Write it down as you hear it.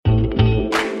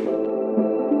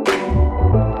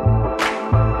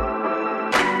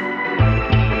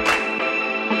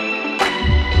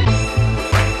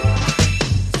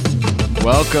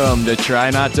Welcome to Try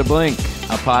Not to Blink,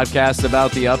 a podcast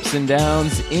about the ups and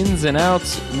downs, ins and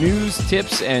outs, news,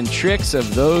 tips, and tricks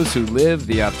of those who live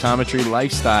the optometry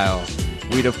lifestyle.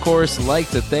 We'd, of course, like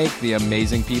to thank the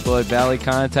amazing people at Valley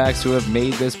Contacts who have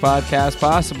made this podcast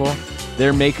possible.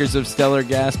 They're makers of stellar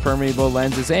gas permeable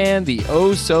lenses and the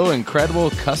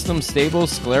oh-so-incredible custom stable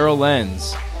scleral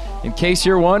lens. In case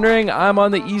you're wondering, I'm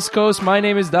on the East Coast. My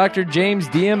name is Dr. James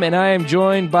Diem, and I am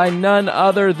joined by none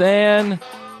other than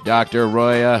Dr.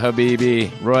 Roya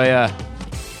Habibi. Roya,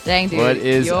 dang, dude, what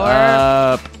is your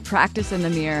up? practice in the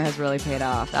mirror has really paid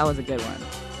off. That was a good one.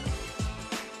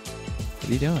 What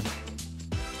are you doing?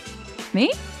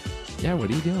 Me? Yeah,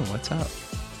 what are you doing? What's up?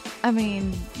 I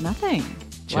mean, nothing.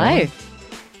 Chilling?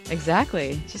 Life.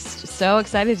 Exactly. Just so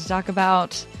excited to talk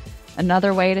about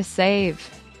another way to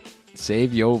save.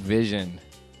 Save your vision.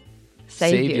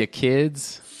 Save your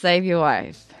kids. Save your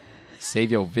wife. Save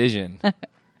your vision.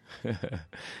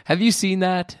 Have you seen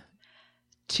that?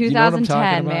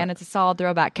 2010, man, it's a solid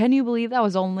throwback. Can you believe that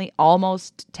was only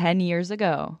almost 10 years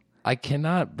ago? I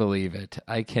cannot believe it.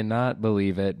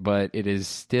 But it is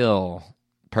still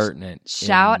pertinent.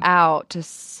 Shout out to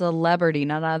celebrity,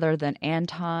 none other than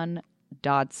Anton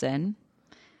Dodson.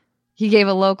 He gave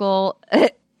a local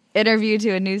interview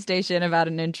to a news station about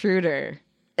an intruder.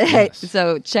 Yes.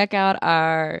 So check out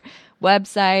our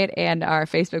website and our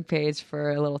Facebook page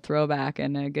for a little throwback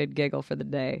and a good giggle for the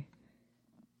day.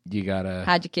 You gotta...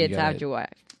 How'd your kids, how'd your wife?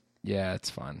 Yeah,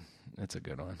 it's fun. It's a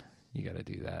good one. You gotta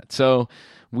do that. So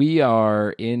we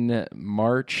are in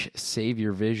March Save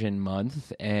Your Vision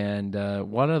month, and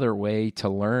what other way to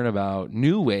learn about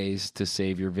new ways to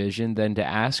save your vision than to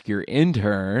ask your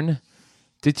intern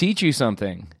to teach you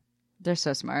something? They're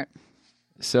so smart.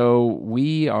 So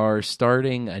we are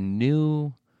starting a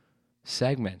new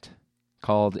segment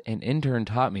called An Intern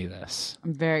Taught Me This.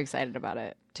 I'm very excited about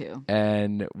it, too.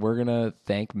 And we're going to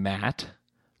thank Matt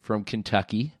from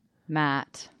Kentucky.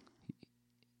 Matt.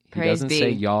 He doesn't say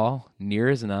y'all near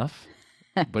as enough,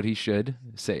 but he should.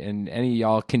 Say, and any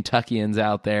y'all Kentuckians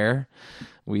out there,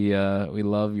 we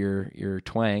love your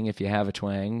twang. If you have a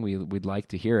twang, we'd like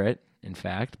to hear it. In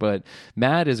fact, but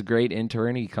Matt is a great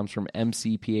intern. He comes from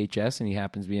MCPHS, and he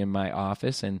happens to be in my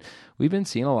office. And we've been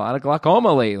seeing a lot of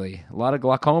glaucoma lately, a lot of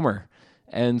glaucoma.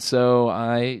 And so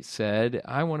I said,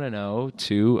 I want to know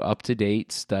 2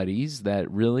 up-to-date studies that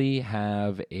really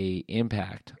have a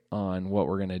impact on what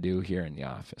we're going to do here in the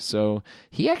office. So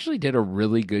he actually did a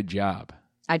really good job.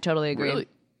 I totally agree.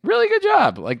 Really good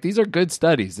job. Like, these are good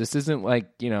studies. This isn't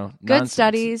like, good nonsense.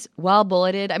 studies, well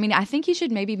bulleted. I mean, I think he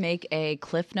should maybe make a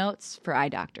Cliff Notes for eye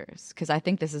doctors because I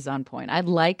think this is on point. I'd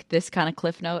like this kind of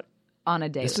Cliff Note on a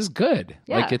daily. This is good.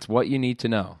 Yeah. Like, it's what you need to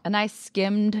know. A nice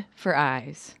skimmed for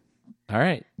eyes. All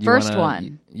right. First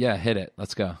one. Yeah, hit it.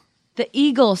 Let's go. The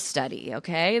Eagle study,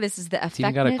 okay? This is the effective... It's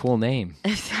even got a cool name.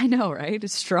 I know, right? A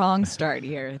strong start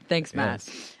here. Thanks, Matt.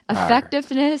 Yes.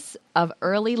 Effectiveness of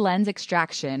early lens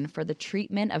extraction for the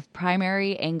treatment of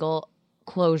primary angle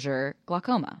closure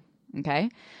glaucoma, okay?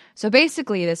 So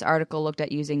basically, this article looked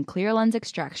at using clear lens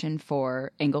extraction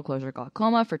for angle closure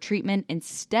glaucoma for treatment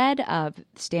instead of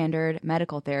standard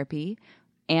medical therapy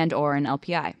and or an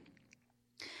LPI.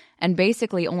 And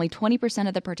basically, only 20%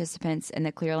 of the participants in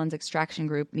the clear lens extraction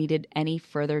group needed any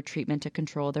further treatment to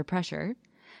control their pressure,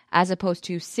 as opposed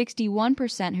to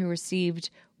 61% who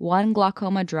received 1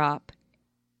 glaucoma drop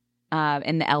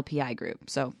in the LPI group.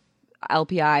 So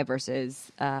LPI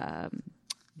versus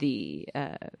the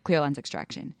clear lens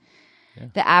extraction. Yeah.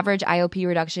 The average IOP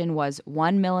reduction was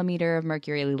 1 millimeter of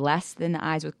mercury less than the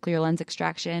eyes with clear lens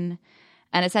extraction.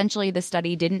 And essentially, the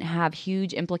study didn't have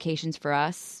huge implications for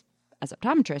us as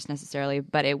optometrists necessarily,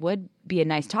 but it would be a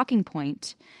nice talking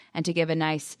point and to give a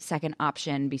nice second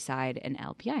option beside an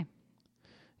LPI.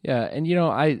 Yeah, and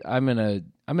I'm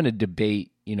gonna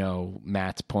debate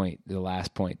Matt's point, the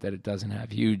last point, that it doesn't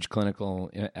have huge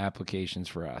clinical applications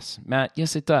for us. Matt,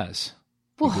 yes, it does.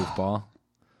 You goofball.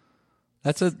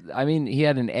 He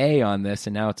had an A on this,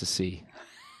 and now it's a C.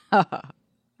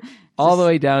 All the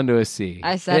way down to a C.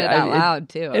 I said it out loud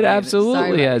too. It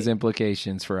absolutely has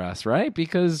implications for us, right?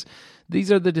 Because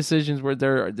these are the decisions where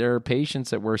there are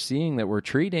patients that we're seeing, that we're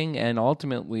treating, and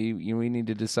ultimately we need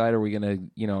to decide, are we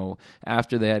going to,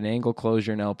 after they had an angle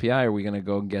closure and LPI, are we going to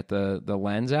go get the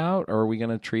lens out, or are we going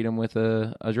to treat them with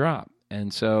a drop?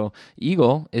 And so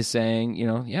Eagle is saying,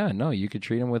 you could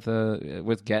treat them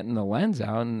with getting the lens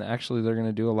out, and actually they're going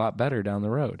to do a lot better down the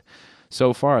road.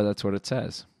 So far, that's what it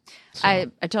says. So.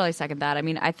 I totally second that. I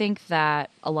mean, I think that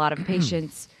a lot of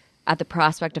patients, at the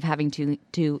prospect of having to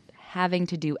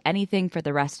do anything for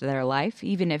the rest of their life,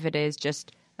 even if it is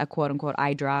just a quote-unquote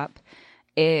eye drop,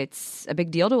 it's a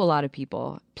big deal to a lot of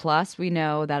people. Plus, we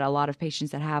know that a lot of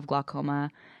patients that have glaucoma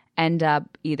end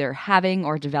up either having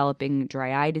or developing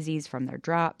dry eye disease from their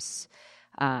drops,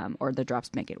 or the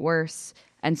drops make it worse.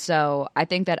 And so I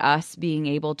think that us being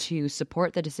able to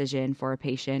support the decision for a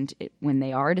patient when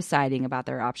they are deciding about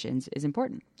their options is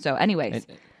important. So anyways.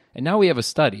 And now we have a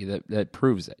study that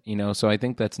proves it, so I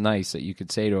think that's nice that you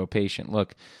could say to a patient,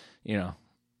 look,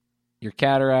 your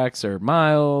cataracts are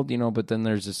mild, but then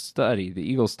there's a study, the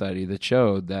Eagle study, that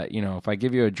showed that, if I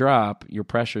give you a drop, your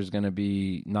pressure is going to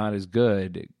be not as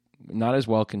good, not as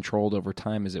well controlled over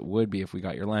time as it would be if we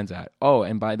got your lens out. Oh,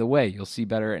 and by the way, you'll see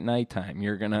better at nighttime.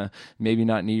 You're going to maybe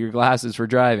not need your glasses for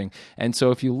driving. And so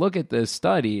if you look at this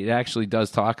study, it actually does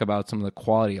talk about some of the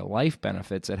quality of life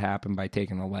benefits that happen by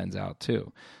taking the lens out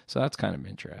too. So that's kind of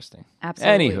interesting.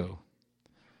 Absolutely. Anywho,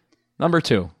 number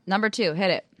two,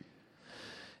 hit it.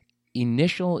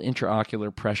 Initial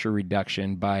intraocular pressure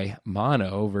reduction by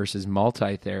mono versus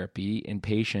multi-therapy in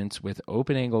patients with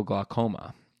open-angle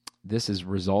glaucoma. This is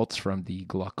results from the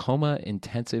Glaucoma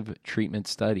Intensive Treatment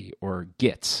Study, or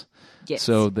GITS.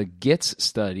 So the GITS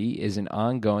study is an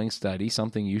ongoing study,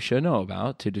 something you should know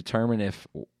about, to determine if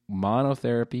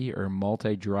monotherapy or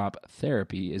multi-drop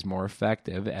therapy is more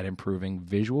effective at improving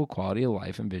visual quality of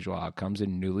life and visual outcomes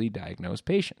in newly diagnosed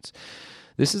patients.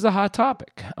 This is a hot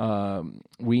topic.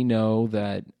 We know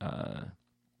that...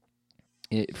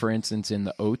 for instance, in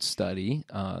the OATS study,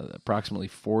 approximately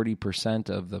 40%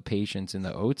 of the patients in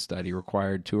the OATS study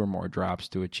required 2 or more drops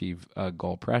to achieve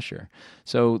goal pressure.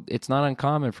 So it's not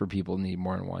uncommon for people to need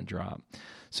more than 1 drop.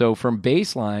 So from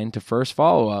baseline to first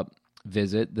follow-up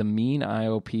visit, the mean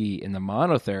IOP in the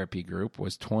monotherapy group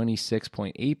was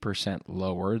 26.8%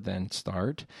 lower than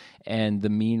start, and the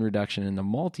mean reduction in the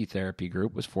multi-therapy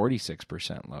group was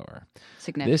 46% lower.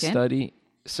 Significant. This study...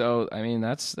 So, I mean,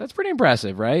 that's pretty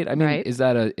impressive, right? I mean, right. Is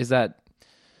that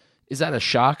a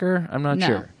shocker? I'm not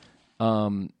sure.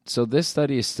 So this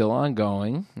study is still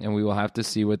ongoing, and we will have to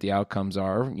see what the outcomes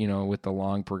are, with the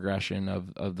long progression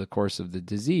of the course of the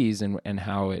disease and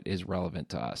how it is relevant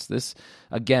to us. This,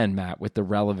 again, Matt, with the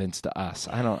relevance to us.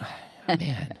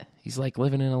 Man, he's like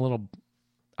living in a little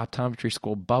optometry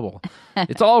school bubble.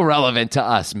 It's all relevant to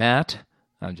us, Matt.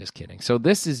 I'm just kidding. So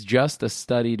this is just a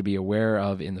study to be aware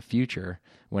of in the future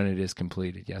when it is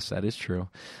completed. Yes, that is true.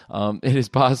 It is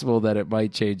possible that it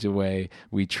might change the way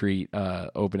we treat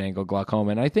open-angle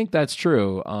glaucoma, and I think that's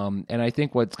true. And I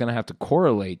think what's going to have to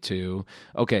correlate to,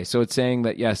 okay, so it's saying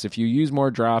that, yes, if you use more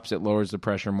drops, it lowers the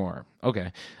pressure more.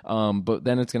 Okay, but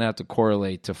then it's going to have to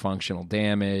correlate to functional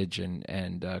damage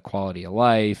and quality of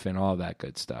life and all that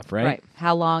good stuff, right? Right.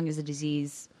 How long is the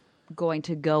disease going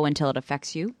to go until it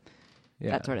affects you?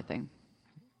 Yeah. That sort of thing.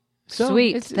 So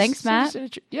sweet. Thanks, Matt.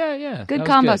 Yeah. Good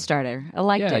combo starter. I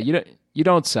liked it. Yeah, you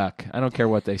don't suck. I don't care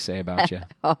what they say about you.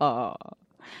 Oh.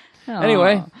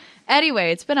 Anyway,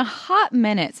 it's been a hot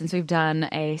minute since we've done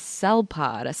a cell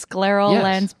pod, a scleral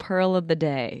lens pearl of the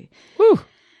day. Woo.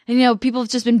 And, people have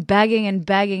just been begging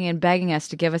us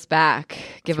to give us back,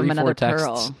 give them another 3-4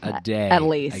 pearl. a day, at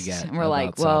least. And we're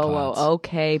like, whoa,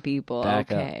 okay, people.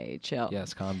 Back okay, up. chill.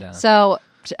 Yes, calm down. So,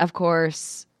 of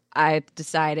course, I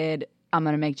decided I'm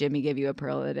going to make Jimmy give you a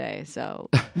pearl of the day. So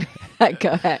go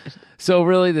ahead. So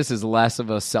really, this is less of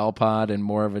a cell pod and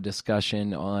more of a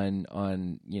discussion on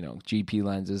GP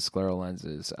lenses, scleral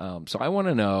lenses. So I want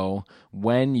to know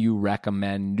when you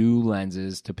recommend new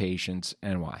lenses to patients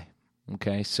and why.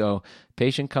 Okay, so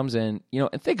patient comes in,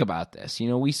 and think about this.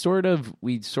 We sort of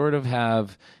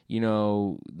have,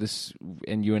 this,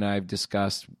 and you and I have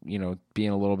discussed, being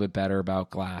a little bit better about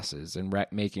glasses and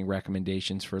making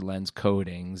recommendations for lens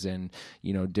coatings and,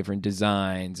 different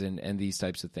designs and these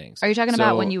types of things. Are you talking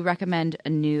about when you recommend a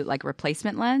new,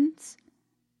 replacement lens?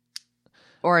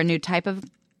 Or a new type of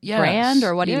brand,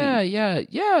 or what do you mean?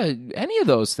 Yeah, any of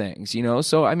those things,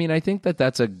 So, I think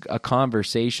that's a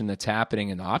conversation that's happening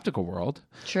in the optical world.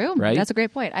 True. Right? That's a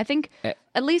great point. I think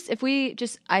at least if we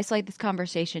just isolate this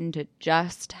conversation to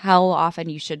just how often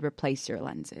you should replace your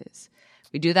lenses.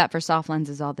 We do that for soft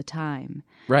lenses all the time.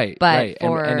 Right, but right.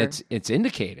 And it's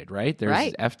indicated, right?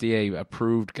 There's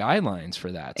FDA-approved guidelines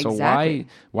for that. So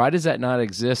why does that not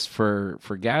exist for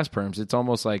gas perms? It's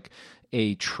almost like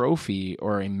a trophy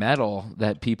or a medal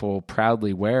that people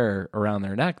proudly wear around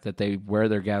their neck, that they wear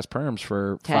their gas perms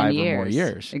for 5 or more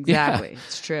years. Exactly. Yeah.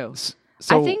 It's true.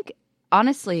 So, I think,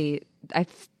 honestly,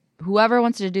 whoever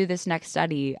wants to do this next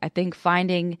study, I think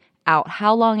finding out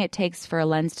how long it takes for a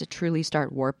lens to truly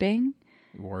start warpage.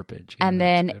 And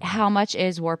then how much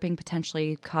is warping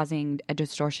potentially causing a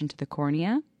distortion to the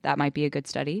cornea. That might be a good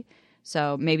study.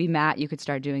 So maybe, Matt, you could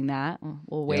start doing that.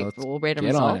 We'll wait. We'll rate the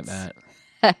results. Get on it, Matt.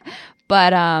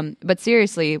 But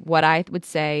seriously, what I would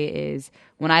say is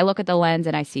when I look at the lens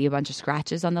and I see a bunch of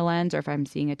scratches on the lens, or if I'm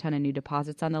seeing a ton of new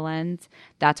deposits on the lens,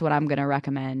 that's what I'm going to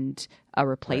recommend a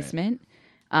replacement.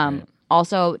 Right.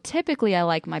 Also, typically I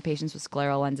like my patients with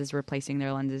scleral lenses replacing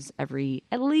their lenses every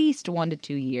at least 1 to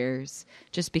 2 years,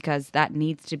 just because that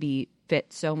needs to be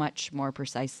fit so much more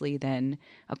precisely than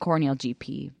a corneal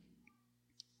GP,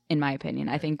 in my opinion.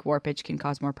 I think warpage can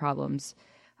cause more problems.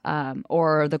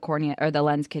 Or the cornea or the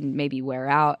lens can maybe wear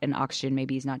out and oxygen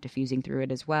maybe is not diffusing through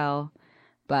it as well.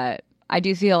 But I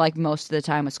do feel like most of the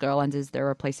time with scleral lenses, they're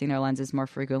replacing their lenses more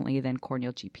frequently than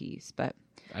corneal GPs. But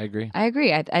I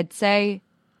agree. I'd say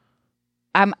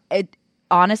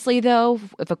honestly, though,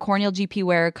 if a corneal GP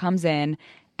wearer comes in,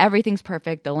 everything's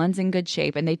perfect, the lens in good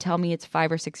shape, and they tell me it's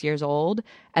 5 or 6 years old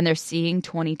and they're seeing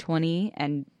 20/20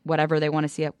 and whatever they want to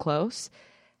see up close,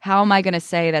 how am I going to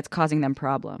say that's causing them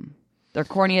problem? Their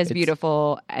cornea is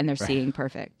beautiful, and they're seeing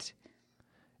perfect.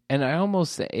 And I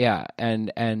almost,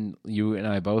 and you and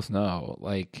I both know,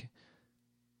 like,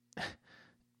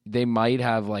 they might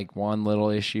have, like, one little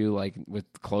issue, like, with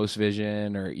close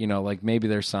vision, or, you know, like, maybe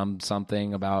there's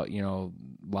something about, you know,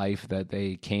 life that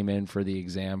they came in for the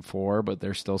exam for, but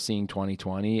they're still seeing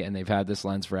 20/20, and they've had this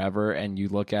lens forever, and you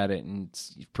look at it, and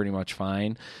it's pretty much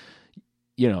fine.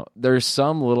 You know, there's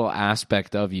some little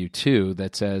aspect of you, too,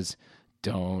 that says,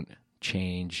 don't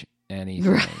change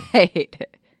anything. Right.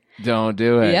 Don't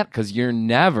do it. Because you're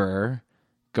never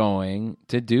going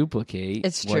to duplicate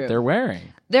what they're wearing.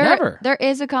 Never. There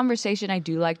is a conversation I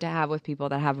do like to have with people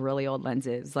that have really old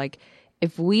lenses. Like,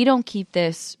 if we don't keep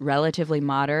this relatively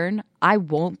modern, I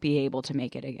won't be able to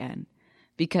make it again.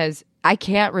 Because I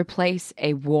can't replace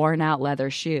a worn out leather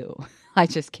shoe. I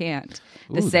just can't.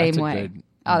 The same way.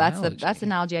 That's the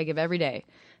analogy I give every day.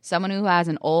 Someone who has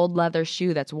an old leather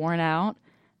shoe that's worn out,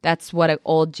 that's what an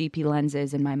old GP lens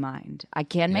is in my mind. I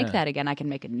can't make that again. I can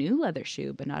make a new leather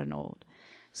shoe, but not an old.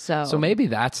 So maybe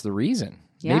that's the reason.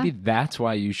 Yeah. Maybe that's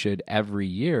why you should every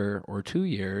year or 2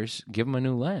 years give them a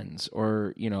new lens,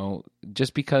 or, you know,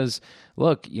 just because,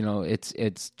 look, you know, it's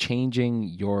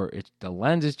changing the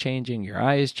lens is changing, your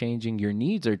eye is changing, your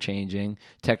needs are changing,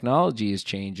 technology is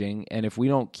changing. And if we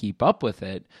don't keep up with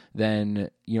it, then,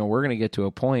 you know, we're going to get to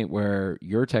a point where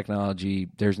your technology,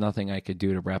 there's nothing I could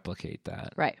do to replicate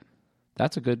that. Right.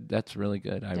 That's really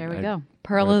good. There we go.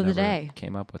 Pearl of the day.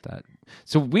 Came up with that.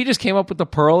 So we just came up with the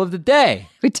pearl of the day.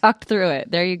 We talked through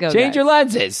it. There you go. Change your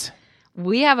lenses.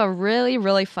 We have a really,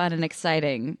 really fun and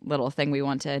exciting little thing we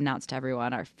want to announce to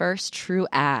everyone. Our first true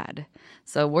ad.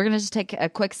 So we're going to just take a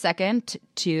quick second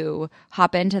to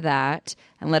hop into that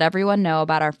and let everyone know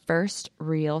about our first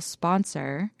real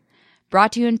sponsor,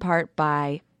 brought to you in part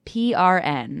by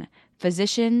PRN,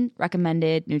 Physician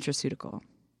Recommended Nutraceutical.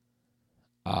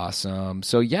 Awesome.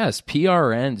 So yes,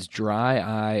 PRN's Dry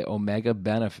Eye Omega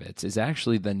Benefits is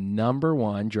actually the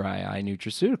 #1 dry eye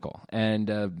nutraceutical. And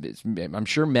I'm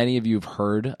sure many of you have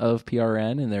heard of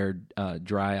PRN and their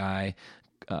dry eye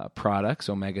products,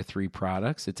 omega-3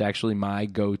 products. It's actually my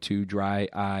go-to dry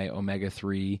eye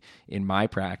omega-3 in my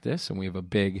practice, and we have a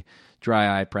big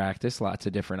dry eye practice, lots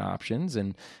of different options.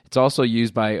 And it's also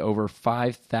used by over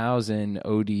 5,000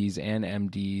 ODs and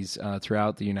MDs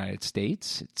throughout the United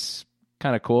States. It's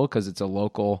kind of cool because it's a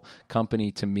local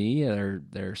company to me.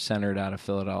 They're centered out of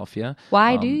Philadelphia.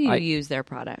 Why do you use their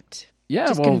product? Yeah,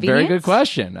 just well, very good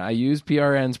question. I use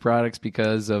PRN's products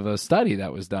because of a study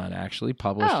that was done, actually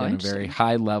published in a very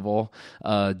high-level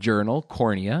journal,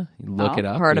 Cornea. Look it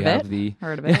up. Heard of it.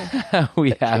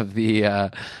 We have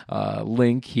the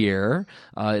link here.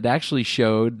 It actually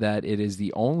showed that it is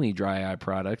the only dry eye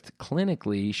product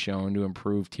clinically shown to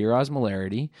improve tear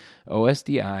osmolarity,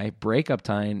 OSDI, breakup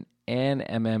time, and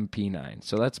MMP9.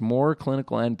 So that's more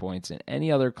clinical endpoints than any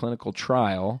other clinical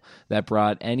trial that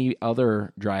brought any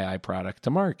other dry eye product to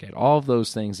market. All of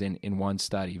those things in one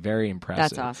study. Very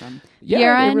impressive. That's awesome.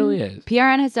 Yeah, it really is.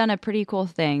 PRN has done a pretty cool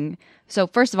thing. So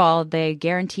first of all, they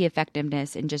guarantee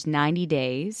effectiveness in just 90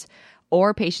 days,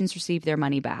 or patients receive their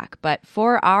money back. But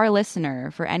for our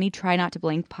listener, for any Try Not to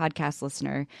Blink podcast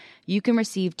listener, you can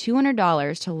receive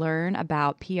 $200 to learn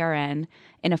about PRN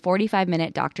in a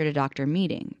 45-minute doctor-to-doctor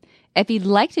meeting. If you'd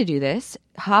like to do this,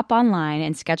 hop online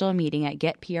and schedule a meeting at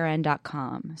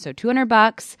getprn.com. So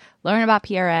 $200, learn about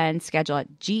PRN, schedule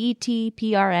at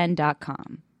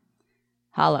getprn.com.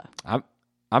 Holla. I'm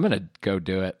gonna go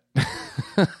do it.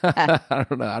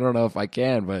 I don't know if I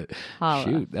can, but holla.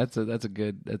 Shoot, that's a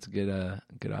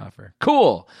good offer.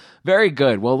 Cool, very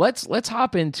good. Well, let's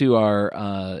hop into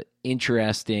our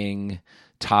interesting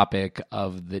topic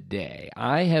of the day.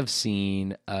 I have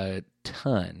seen a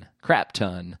crap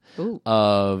ton Ooh.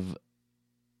 of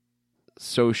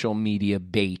social media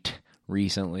bait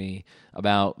recently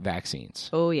about vaccines.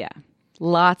 Oh, yeah.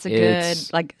 Lots of good,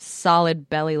 like solid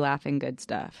belly laughing good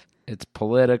stuff. It's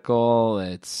political,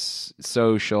 it's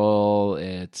social,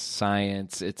 it's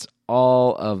science, it's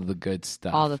all of the good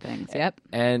stuff. All the things, yep.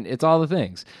 And it's all the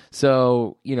things.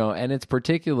 So, and it's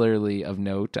particularly of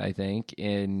note, I think,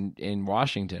 in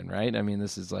Washington, right? I mean,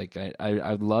 this is like,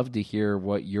 I'd love to hear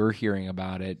what you're hearing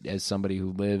about it as somebody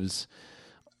who lives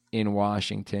in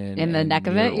Washington. In the neck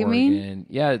of it, you mean?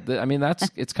 Yeah,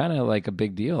 it's kind of like a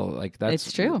big deal. Like that's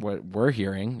it's true. What we're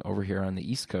hearing over here on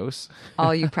the East Coast.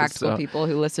 All you practical people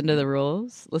who listen to the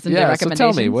rules, listen to recommendations. So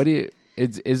tell me, what do you...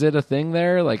 Is it a thing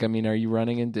there? Like, I mean, are you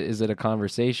running into? Is it a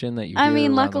conversation that you hear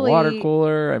around luckily, the water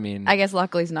cooler? I mean, I guess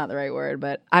luckily is not the right word,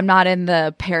 but I'm not in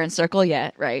the parent circle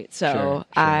yet, right? So sure.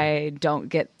 I don't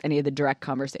get any of the direct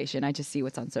conversation. I just see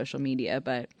what's on social media,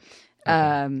 but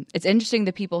it's interesting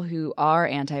the people who are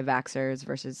anti-vaxxers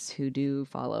versus who do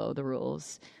follow the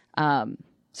rules.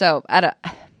 So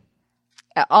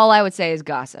all I would say is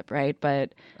gossip, right?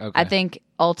 But I think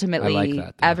ultimately I like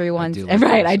that, everyone's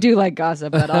right. I do like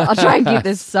gossip, but I'll try and keep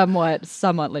this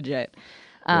somewhat legit,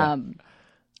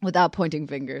 without pointing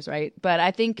fingers, right? But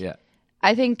I think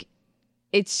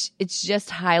it's just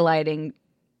highlighting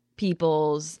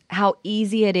how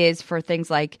easy it is for things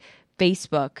like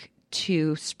Facebook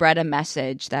to spread a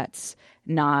message that's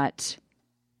not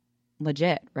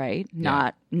legit, right?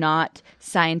 Yeah. Not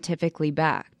scientifically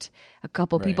backed. A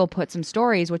couple people put some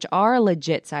stories which are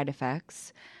legit side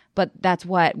effects, but that's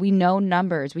what we know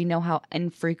numbers. We know how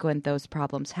infrequent those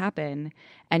problems happen,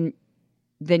 and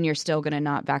then you're still going to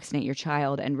not vaccinate your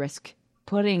child and risk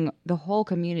putting the whole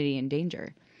community in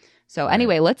danger. So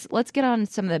anyway, let's get on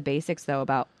some of the basics though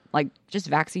about like just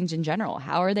vaccines in general.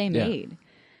 How are they made? Yeah.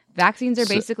 Vaccines are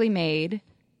basically made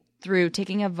through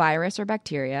taking a virus or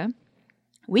bacteria,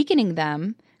 weakening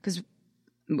them, because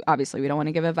obviously we don't want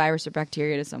to give a virus or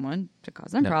bacteria to someone to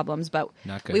cause them problems, but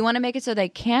we want to make it so they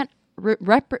can't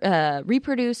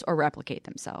reproduce or replicate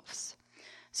themselves.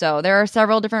 So there are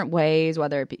several different ways,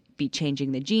 whether it be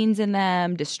changing the genes in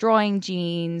them, destroying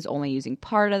genes, only using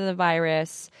part of the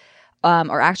virus,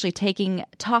 or actually taking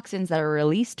toxins that are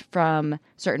released from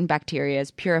certain bacteria,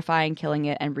 purifying, killing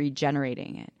it, and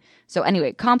regenerating it. So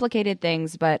anyway, complicated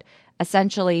things, but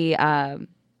essentially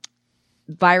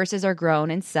viruses are grown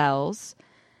in cells,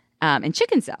 in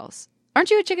chicken cells.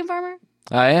 Aren't you a chicken farmer?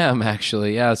 I am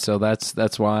actually, yeah. So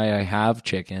that's why I have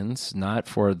chickens, not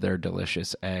for their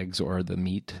delicious eggs or the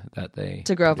meat that they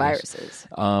to grow produce. Viruses.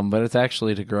 But it's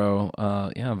actually to grow,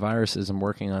 viruses. I'm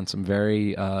working on some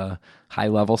very high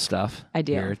level stuff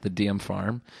here at the DM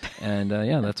farm, and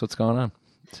that's what's going on.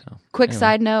 So, quick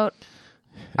side note: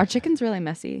 our chicken's really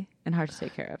messy and hard to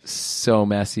take care of. So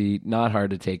messy, not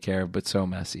hard to take care of, but so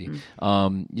messy.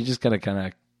 You just gotta kind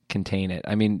of contain it.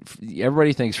 I mean,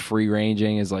 everybody thinks free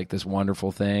ranging is like this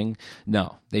wonderful thing.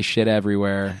 No, they shit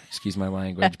everywhere. Excuse my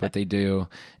language, but they do.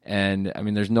 And I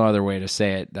mean, there's no other way to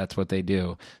say it. That's what they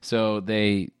do. So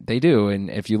they do. And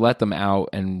if you let them out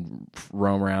and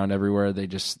roam around everywhere,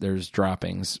 there's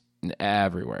droppings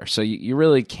everywhere. So you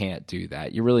really can't do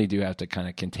that. You really do have to kind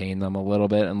of contain them a little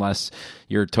bit, unless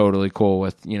you're totally cool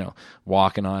with,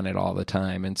 walking on it all the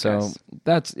time. And so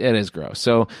it is gross.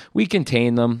 So we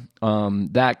contain them.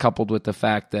 That coupled with the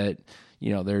fact that,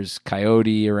 there's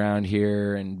coyote around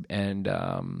here and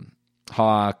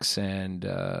hawks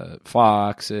and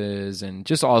foxes and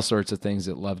just all sorts of things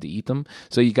that love to eat them.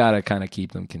 So you got to kind of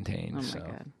keep them contained. Oh my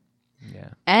God. Yeah.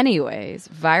 Anyways,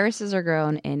 viruses are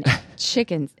grown in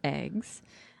chicken's eggs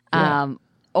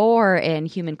or in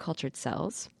human cultured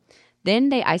cells. Then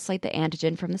they isolate the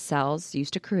antigen from the cells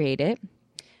used to create it.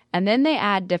 And then they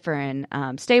add different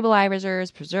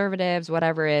stabilizers, preservatives,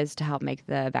 whatever it is to help make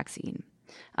the vaccine.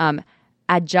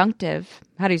 Adjunctive,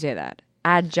 how do you say that?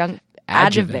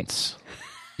 Adjuvants.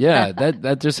 Yeah,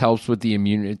 that just helps with the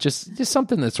immune. It's just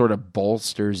something that sort of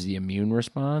bolsters the immune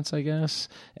response, I guess.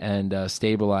 And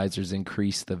stabilizers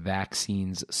increase the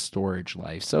vaccine's storage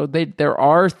life. So there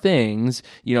are things,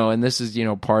 and this is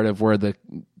part of where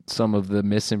some of the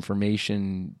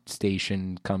misinformation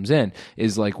station comes in,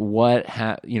 is like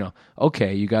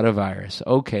okay, you got a virus,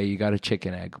 okay, you got a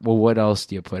chicken egg. Well, what else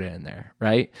do you put in there,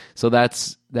 right? So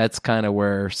that's kind of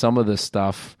where some of the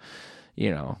stuff.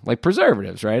 Like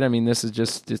preservatives, right? I mean, this is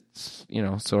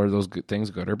so are those good things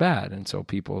good or bad? And so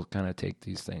people kind of take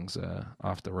these things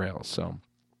off the rails. So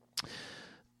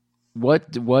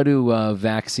what do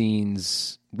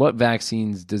vaccines what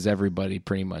vaccines does everybody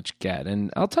pretty much get?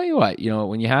 And I'll tell you what,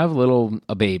 when you have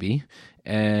a baby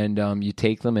and you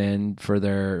take them in for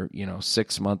their,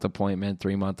 6-month appointment,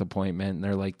 3-month appointment, and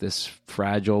they're like this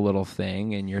fragile little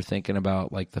thing, and you're thinking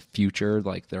about like the future,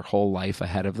 like their whole life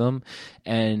ahead of them.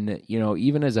 And,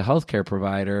 even as a healthcare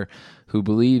provider who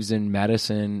believes in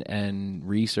medicine and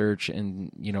research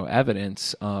and,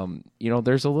 evidence,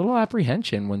 there's a little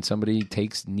apprehension when somebody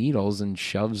takes needles and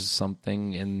shoves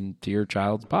something into your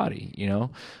child's body,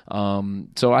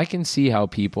 So I can see how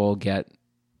people get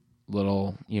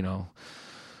little,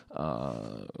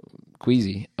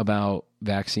 queasy about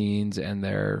vaccines and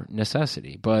their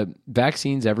necessity. But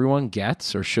vaccines everyone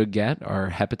gets or should get are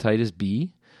hepatitis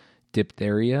B,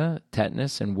 diphtheria,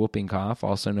 tetanus, and whooping cough,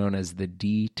 also known as the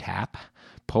DTaP,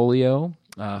 polio,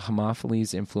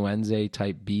 Haemophilus influenzae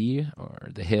type B, or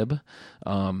the Hib,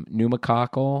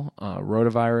 pneumococcal,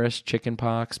 rotavirus,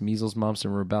 chickenpox, measles, mumps,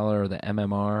 and rubella, or the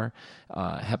MMR,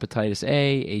 hepatitis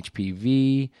A,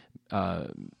 HPV,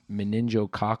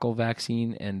 meningococcal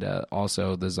vaccine, and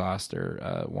also the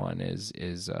zoster one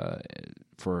is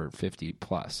for 50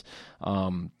 plus.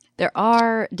 There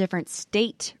are different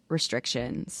state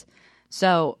restrictions.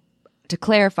 So to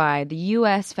clarify, the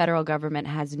U.S. federal government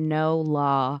has no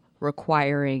law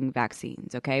requiring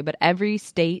vaccines, okay? But every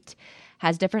state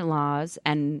has different laws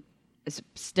and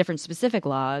different specific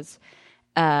laws,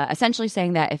 essentially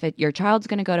saying that if your child's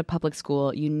going to go to public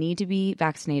school, you need to be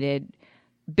vaccinated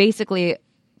basically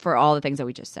for all the things that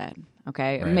we just said,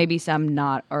 okay? Right. Maybe some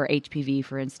not, or HPV,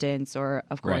 for instance, or,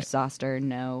 of course, zoster,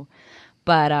 no.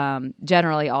 But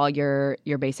generally, all your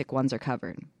basic ones are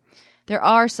covered. There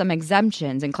are some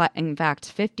exemptions. In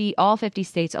fact, all 50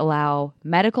 states allow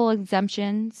medical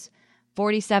exemptions,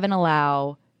 47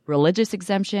 allow religious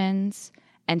exemptions,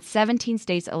 and 17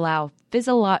 states allow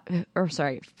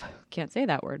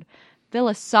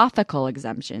philosophical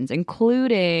exemptions,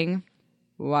 including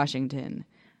Washington.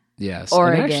 Yes,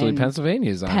 Oregon, and actually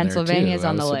Pennsylvania's on Pennsylvania's there too.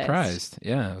 on the list. list. Surprised,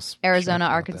 yeah. Arizona,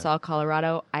 Arkansas,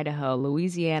 Colorado, Idaho,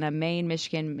 Louisiana, Maine,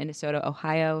 Michigan, Minnesota,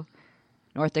 Ohio,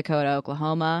 North Dakota,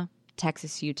 Oklahoma,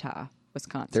 Texas, Utah,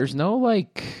 Wisconsin. There's no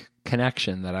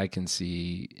connection that I can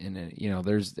see in it.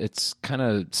 It's kind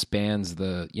of spans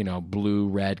the blue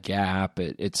red gap.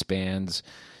 It spans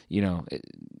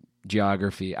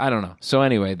geography. I don't know. So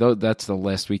anyway, that's the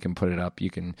list. We can put it up. You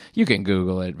can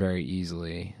Google it very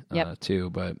easily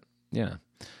too. But yeah,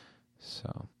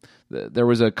 so there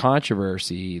was a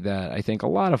controversy that I think a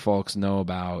lot of folks know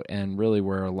about, and really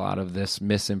where a lot of this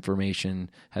misinformation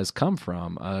has come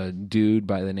from. A dude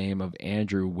by the name of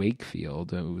Andrew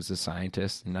Wakefield, who was a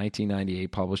scientist, in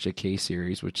 1998 published a case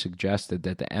series which suggested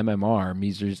that the MMR,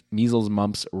 measles,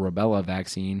 mumps, rubella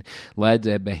vaccine, led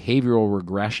to behavioral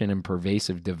regression and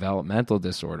pervasive developmental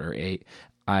disorder,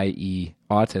 i.e.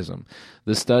 autism.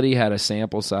 The study had a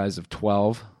sample size of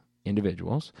 12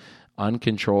 individuals,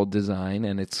 uncontrolled design,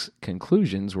 and its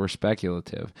conclusions were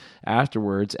speculative.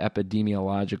 Afterwards,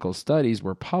 epidemiological studies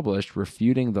were published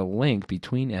refuting the link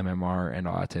between MMR and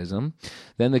autism.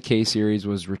 Then the case series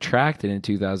was retracted in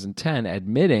 2010,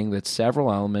 admitting that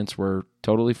several elements were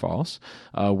totally false.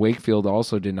 Wakefield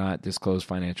also did not disclose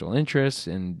financial interests,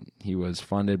 and he was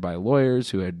funded by lawyers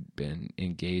who had been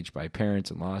engaged by parents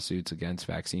in lawsuits against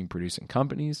vaccine-producing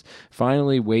companies.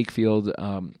 Finally, Wakefield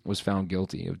was found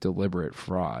guilty of deliberate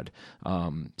fraud.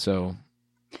 So,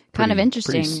 kind of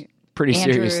interesting. Pretty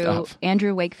serious stuff.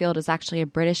 Andrew Wakefield is actually a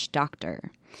British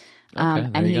doctor,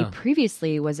 and he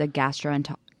previously was a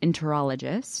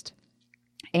gastroenterologist.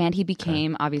 And he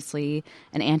became, obviously,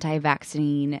 an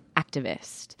anti-vaccine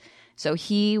activist. So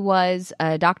he was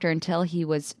a doctor until he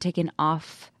was taken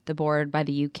off the board by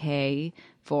the UK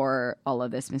for all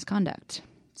of this misconduct.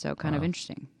 So kind of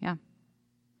interesting, yeah.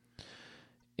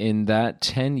 In that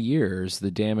 10 years,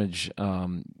 the damage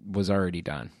was already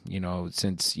done,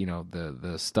 since,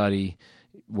 the study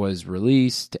was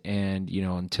released and,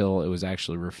 until it was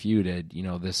actually refuted,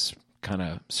 this kind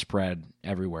of spread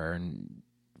everywhere. And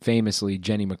famously,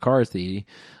 Jenny McCarthy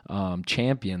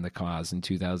championed the cause in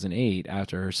 2008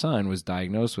 after her son was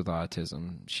diagnosed with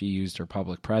autism. She used her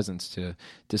public presence to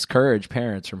discourage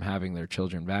parents from having their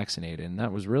children vaccinated. And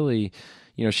that was really,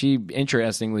 she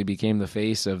interestingly became the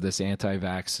face of this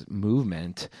anti-vax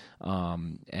movement. So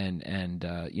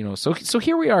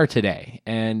here we are today.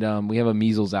 And we have a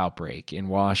measles outbreak in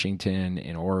Washington,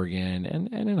 in Oregon, and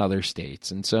in other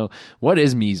states. And so what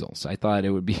is measles? I thought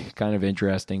it would be kind of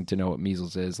interesting to know what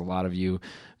measles is. A lot of you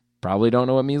probably don't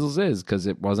know what measles is because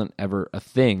it wasn't ever a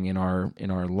thing in our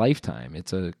lifetime.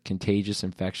 It's a contagious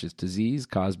infectious disease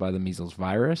caused by the measles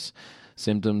virus.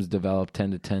 Symptoms develop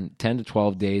 10 to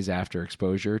 12 days after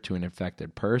exposure to an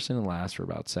infected person and last for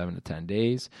about 7 to 10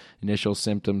 days. Initial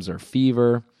symptoms are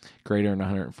fever, greater than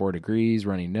 104 degrees,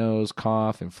 runny nose,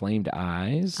 cough, inflamed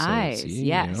eyes. Eyes,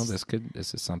 yes.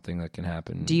 This is something that can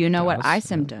happen. Do you know what eye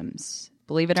symptoms?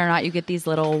 Believe it or not, you get these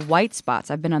little white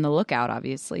spots. I've been on the lookout,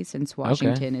 obviously, since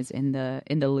Washington is in the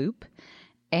loop.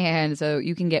 And so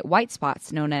you can get white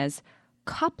spots known as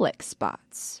Koplik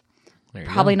spots.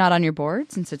 Probably not on your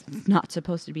board since it's not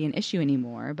supposed to be an issue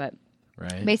anymore. But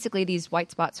basically these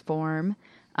white spots form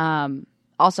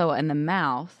also in the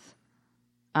mouth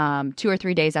 2 or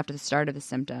 3 days after the start of the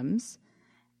symptoms.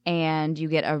 And you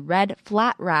get a red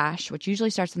flat rash, which usually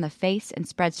starts on the face and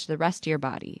spreads to the rest of your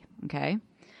body. Okay.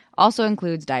 Also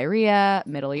includes diarrhea,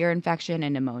 middle ear infection,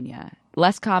 and pneumonia.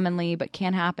 Less commonly, but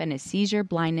can happen, is seizure,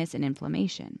 blindness, and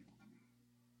inflammation.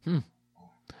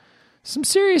 Some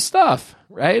serious stuff,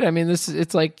 right? I mean,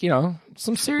 it's like,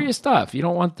 some serious stuff. You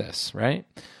don't want this, right?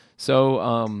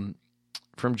 So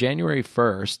from January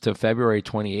 1st to February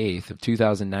 28th of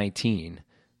 2019,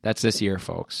 that's this year,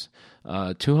 folks,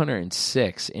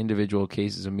 206 individual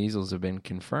cases of measles have been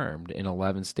confirmed in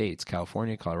 11 states: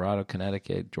 California, Colorado,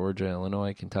 Connecticut, Georgia,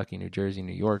 Illinois, Kentucky, New Jersey,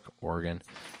 New York, Oregon,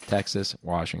 Texas,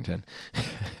 Washington.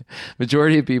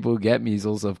 Majority of people who get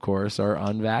measles, of course, are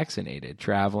unvaccinated.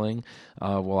 Traveling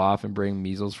will often bring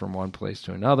measles from one place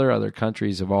to another. Other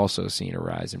countries have also seen a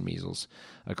rise in measles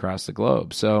across the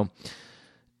globe. So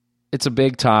it's a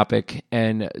big topic,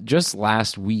 and just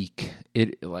last week,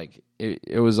 it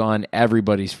was on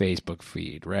everybody's Facebook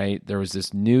feed, right? There was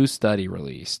this new study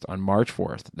released on March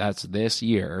 4th. That's this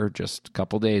year, just a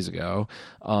couple days ago,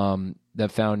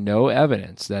 that found no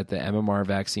evidence that the MMR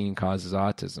vaccine causes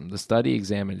autism. The study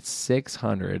examined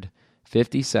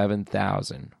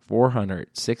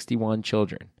 657,461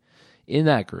 children. In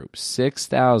that group,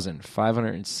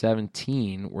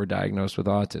 6,517 were diagnosed with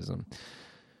autism.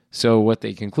 So what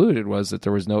they concluded was that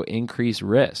there was no increased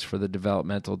risk for the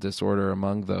developmental disorder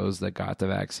among those that got the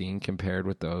vaccine compared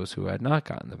with those who had not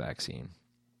gotten the vaccine.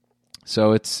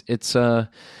 So it's the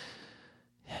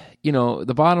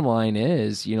bottom line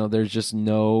is, there's just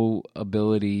no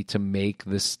ability to make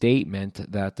the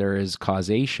statement that there is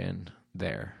causation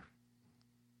there.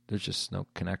 There's just no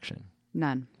connection.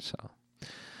 None. So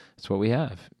that's what we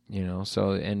have.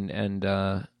 So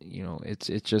it's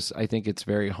just, I think it's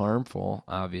very harmful,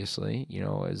 obviously,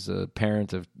 as a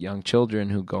parent of young children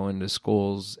who go into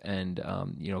schools and,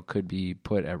 could be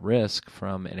put at risk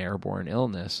from an airborne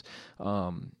illness.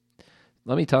 Let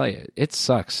me tell you, it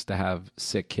sucks to have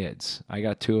sick kids. I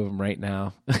got 2 of them right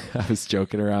now. I was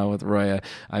joking around with Roya.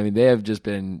 I mean, they have just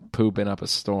been pooping up a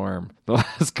storm the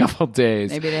last couple of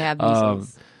days. Maybe they have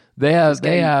measles. They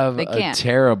have a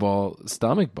terrible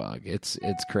stomach bug. It's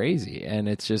crazy. And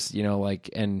it's just,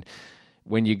 and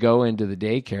when you go into the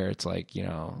daycare, it's like,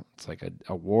 it's like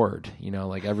a ward,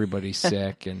 like everybody's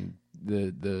sick and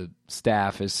the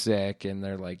staff is sick and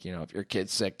they're like, if your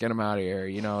kid's sick, get them out of here.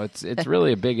 It's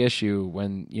really a big issue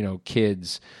when,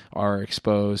 kids are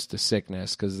exposed to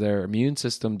sickness because their immune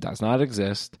system does not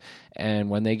exist. And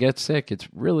when they get sick, it's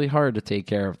really hard to take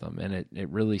care of them. And it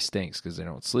really stinks because they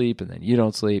don't sleep and then you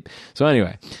don't sleep. So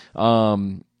anyway,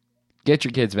 get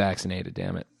your kids vaccinated,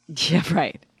 damn it. Yeah,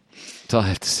 right. That's all I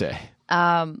have to say.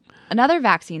 Another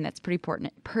vaccine that's pretty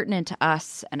pertinent to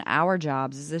us and our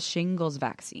jobs is the shingles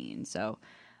vaccine. So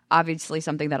obviously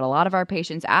something that a lot of our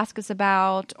patients ask us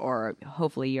about, or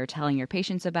hopefully you're telling your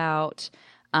patients about.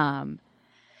 And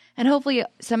hopefully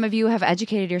some of you have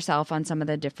educated yourself on some of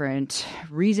the different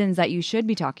reasons that you should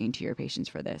be talking to your patients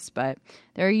for this. But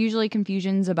there are usually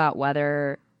confusions about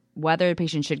whether a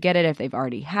patient should get it if they've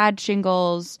already had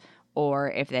shingles,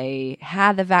 or if they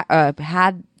had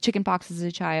had chickenpox as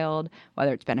a child,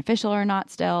 whether it's beneficial or not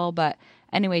still. But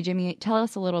anyway, Jimmy, tell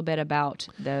us a little bit about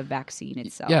the vaccine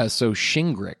itself. Yeah, so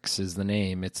Shingrix is the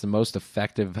name. It's the most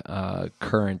effective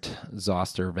current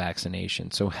zoster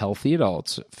vaccination. So healthy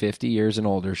adults 50 years and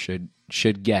older should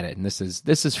get it. And this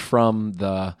is from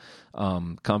the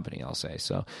company, I'll say.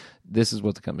 So this is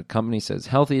what the company says.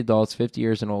 Healthy adults 50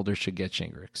 years and older should get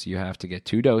Shingrix. You have to get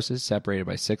 2 doses separated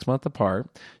by 6 months apart.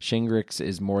 Shingrix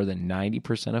is more than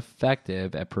 90%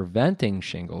 effective at preventing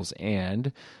shingles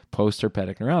and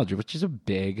post-herpetic neuralgia, which is a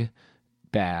big,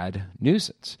 bad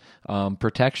nuisance.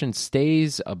 Protection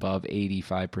stays above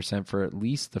 85% for at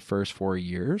least the first 4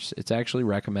 years. It's actually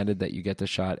recommended that you get the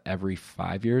shot every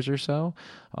 5 years or so.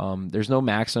 There's no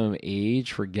maximum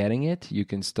age for getting it. You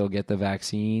can still get the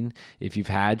vaccine if you've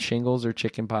had shingles or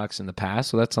chickenpox in the past.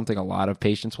 So that's something a lot of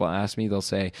patients will ask me. They'll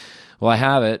say, well, I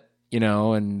have it.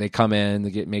 and they come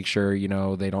in, make sure,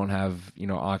 they don't have,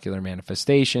 ocular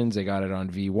manifestations. They got it on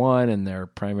V1 and their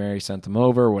primary sent them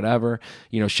over, whatever.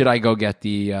 Should I go get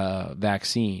the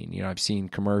vaccine? I've seen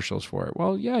commercials for it.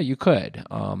 Well, yeah, you could.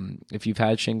 If you've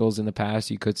had shingles in the past,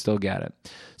 you could still get it.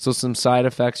 So some side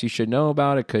effects you should know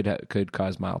about. It could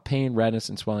cause mild pain, redness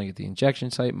and swelling at the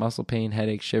injection site, muscle pain,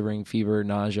 headache, shivering, fever,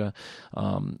 nausea,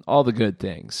 all the good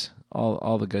things.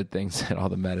 All the good things that all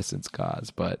the medicines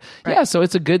cause. But yeah, so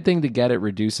it's a good thing to get. It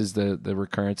reduces the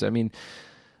recurrence. I mean,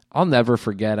 I'll never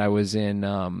forget, I was in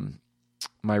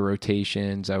my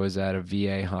rotations. I was at a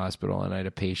VA hospital and I had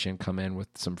a patient come in with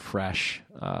some fresh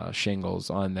shingles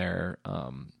on their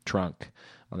trunk,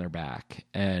 on their back,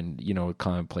 and, a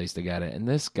common place to get it. And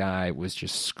this guy was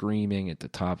just screaming at the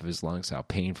top of his lungs how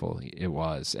painful it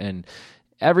was. And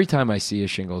every time I see a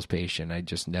shingles patient, I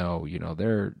just know,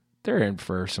 they're in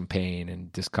for some pain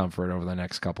and discomfort over the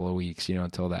next couple of weeks,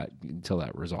 until that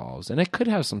resolves. And it could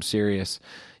have some serious,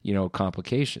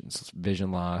 complications,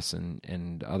 vision loss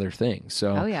and other things.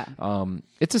 So,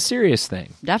 it's a serious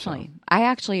thing. Definitely. So. I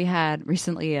actually had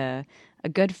recently a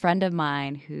good friend of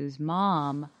mine whose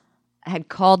mom had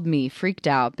called me freaked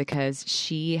out because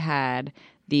she had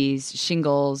these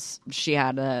shingles. She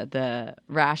had the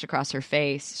rash across her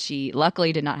face. She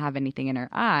luckily did not have anything in her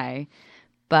eye,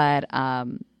 but,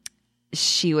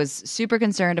 she was super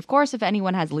concerned. Of course, if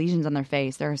anyone has lesions on their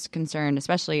face, they're concerned,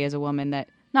 especially as a woman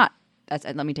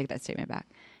let me take that statement back.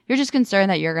 You're just concerned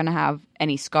that you're going to have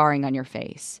any scarring on your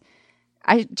face.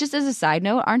 Just as a side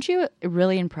note, aren't you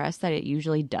really impressed that it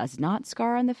usually does not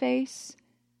scar on the face?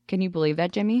 Can you believe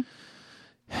that, Jimmy?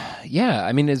 Yeah.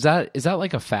 I mean, is that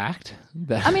like a fact?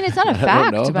 It's not a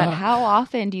fact, but how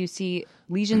often do you see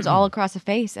lesions all across the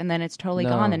face and then it's totally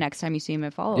gone the next time you see them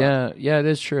at follow-up? Yeah, it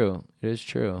is true. It is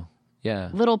true.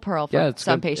 Yeah. Little pearl for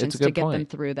some patients to get them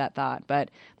through that thought. But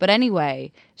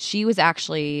anyway, she was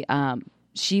actually,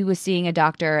 she was seeing a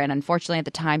doctor, and unfortunately at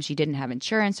the time she didn't have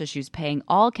insurance, so she was paying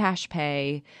all cash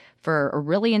pay for a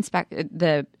really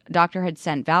the doctor had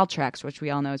sent Valtrex, which we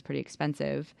all know is pretty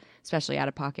expensive, especially out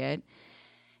of pocket.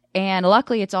 And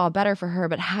luckily it's all better for her,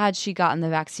 but had she gotten the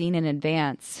vaccine in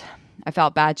advance, I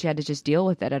felt bad she had to just deal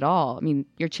with it at all. I mean,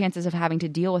 your chances of having to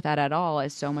deal with that at all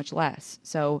is so much less.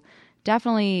 So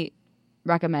definitely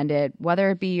recommend it,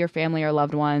 whether it be your family or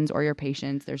loved ones or your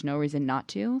patients. There's no reason not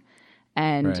to.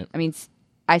 And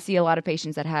I see a lot of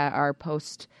patients that are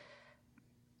post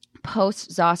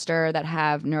zoster that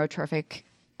have neurotrophic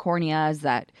corneas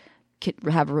that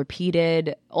have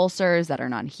repeated ulcers that are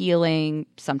not healing,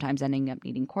 sometimes ending up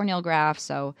needing corneal grafts.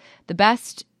 So the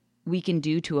best we can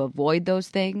do to avoid those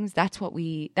things, that's what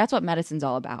medicine's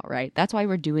all about, right? That's why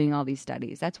we're doing all these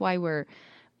studies. That's why we're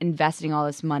investing all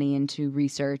this money into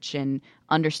research and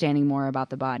understanding more about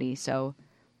the body. So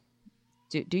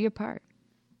do your part.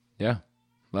 Yeah.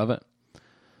 Love it.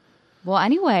 Well,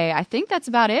 anyway, I think that's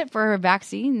about it for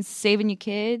vaccines. Saving your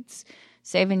kids,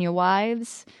 saving your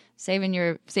wives, saving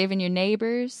your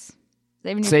neighbors,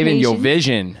 saving your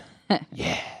vision.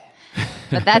 Yeah.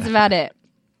 But that's about it.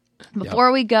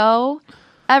 Before we go,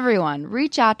 everyone,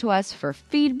 reach out to us for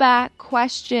feedback,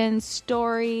 questions,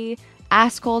 story,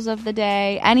 ask-holes of the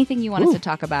day, anything you want us to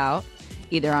talk about,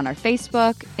 either on our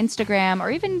Facebook, Instagram,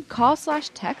 or even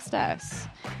call/text us.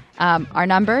 Our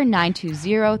number,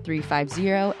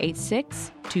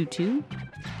 920-350-8622.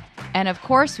 And of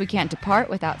course, we can't depart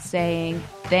without saying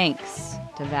thanks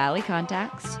to Valley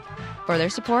Contacts for their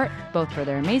support, both for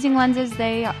their amazing lenses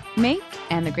they make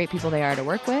and the great people they are to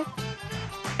work with.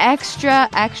 Extra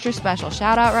special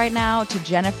shout out right now to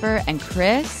Jennifer and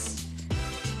Chris.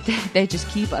 They just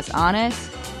keep us honest,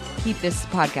 keep this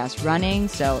podcast running.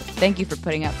 So thank you for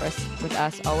putting up with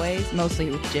us always,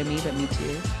 mostly with Jimmy, but me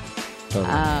too.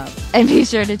 Totally. And be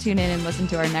sure to tune in and listen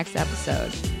to our next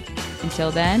episode.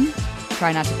 Until then,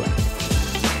 try not to blink.